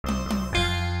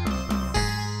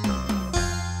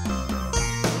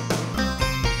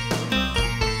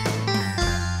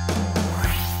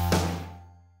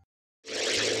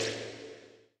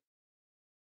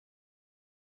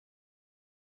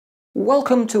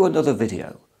Welcome to another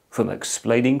video from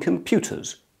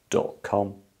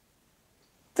explainingcomputers.com.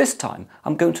 This time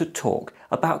I'm going to talk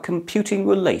about computing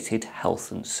related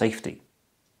health and safety.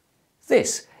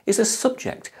 This is a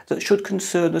subject that should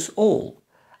concern us all,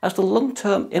 as the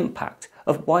long-term impact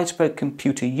of widespread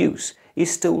computer use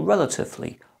is still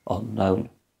relatively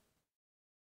unknown.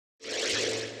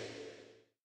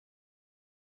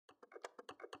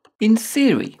 In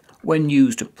theory, when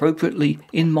used appropriately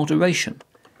in moderation,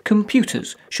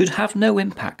 computers should have no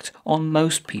impact on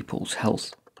most people's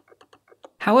health.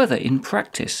 However, in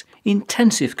practice,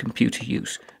 intensive computer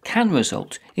use can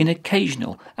result in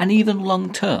occasional and even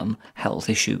long-term health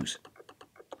issues.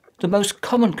 The most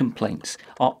common complaints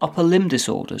are upper limb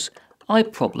disorders, eye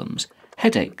problems,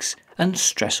 headaches, and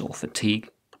stress or fatigue.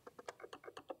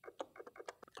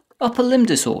 Upper limb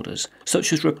disorders,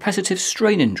 such as repetitive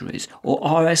strain injuries or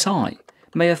RSI,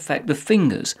 may affect the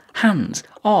fingers, hands,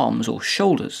 arms or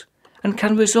shoulders, and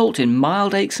can result in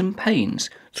mild aches and pains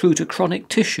through to chronic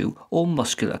tissue or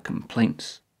muscular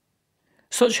complaints.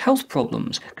 Such health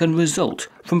problems can result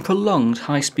from prolonged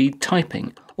high-speed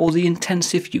typing or the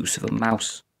intensive use of a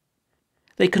mouse.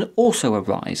 They can also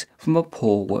arise from a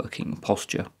poor working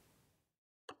posture.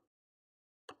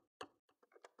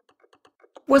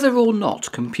 Whether or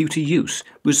not computer use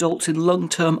results in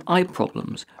long-term eye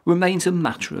problems remains a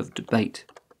matter of debate.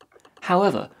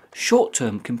 However,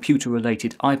 short-term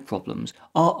computer-related eye problems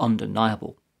are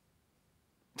undeniable.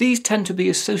 These tend to be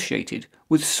associated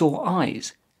with sore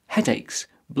eyes, headaches,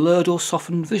 blurred or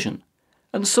softened vision,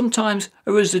 and sometimes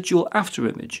a residual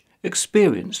afterimage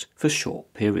experienced for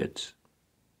short periods.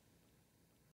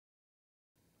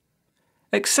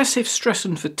 Excessive stress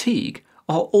and fatigue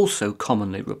are also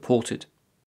commonly reported.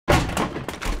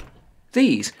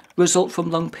 These result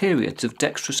from long periods of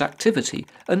dexterous activity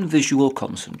and visual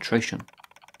concentration.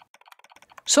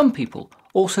 Some people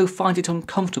also find it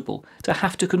uncomfortable to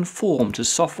have to conform to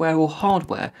software or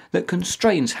hardware that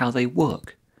constrains how they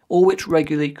work, or which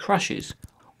regularly crashes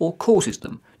or causes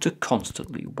them to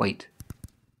constantly wait.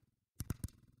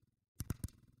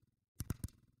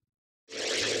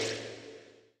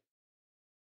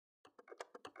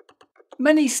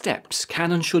 Many steps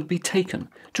can and should be taken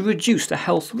to reduce the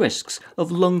health risks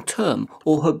of long-term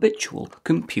or habitual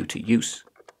computer use.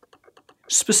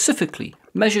 Specifically,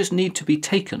 measures need to be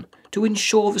taken to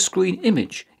ensure the screen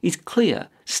image is clear,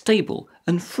 stable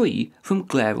and free from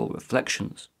glare or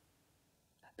reflections.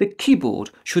 The keyboard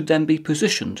should then be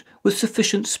positioned with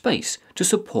sufficient space to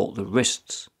support the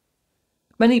wrists.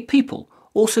 Many people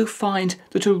also find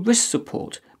that a wrist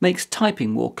support makes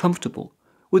typing more comfortable,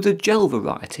 with the gel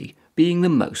variety being the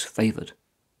most favoured.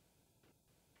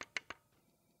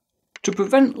 To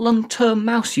prevent long-term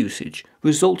mouse usage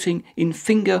resulting in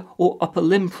finger or upper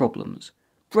limb problems,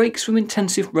 breaks from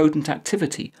intensive rodent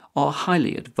activity are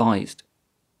highly advised.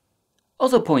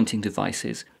 Other pointing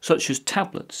devices, such as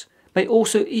tablets, may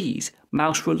also ease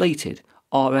mouse-related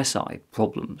RSI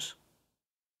problems.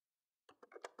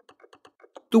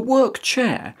 The work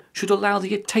chair should allow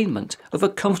the attainment of a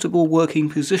comfortable working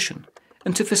position,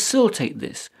 and to facilitate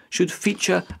this should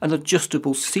feature an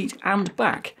adjustable seat and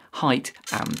back, height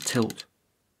and tilt.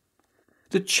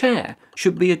 The chair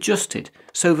should be adjusted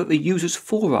so that the user's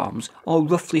forearms are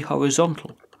roughly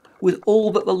horizontal, with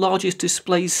all but the largest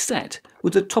displays set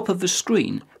with the top of the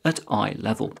screen at eye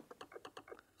level.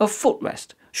 A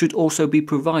footrest should also be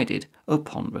provided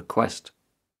upon request.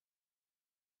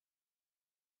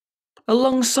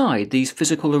 Alongside these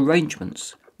physical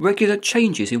arrangements, regular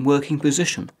changes in working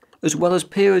position, as well as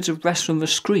periods of rest from the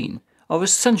screen, are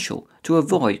essential to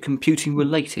avoid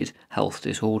computing-related health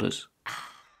disorders.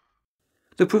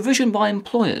 The provision by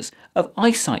employers of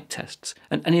eyesight tests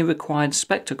and any required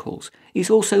spectacles is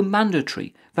also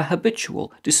mandatory for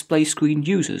habitual display screen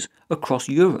users across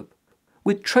Europe,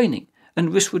 with training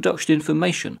and risk reduction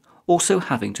information also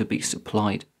having to be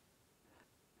supplied.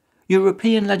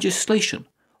 European legislation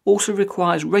also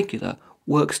requires regular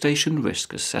workstation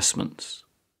risk assessments.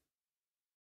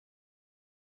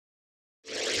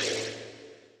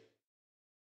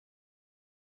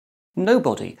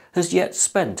 Nobody has yet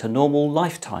spent a normal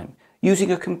lifetime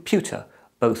using a computer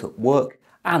both at work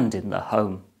and in the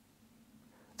home.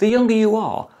 The younger you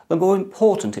are, the more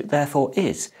important it therefore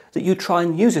is that you try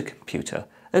and use a computer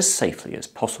as safely as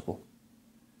possible.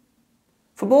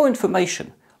 For more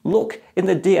information, look in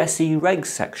the DSE Regs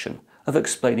section of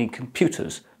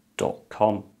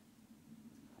explainingcomputers.com.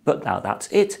 But now that's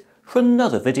it for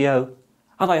another video,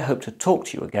 and I hope to talk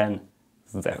to you again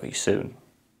very soon.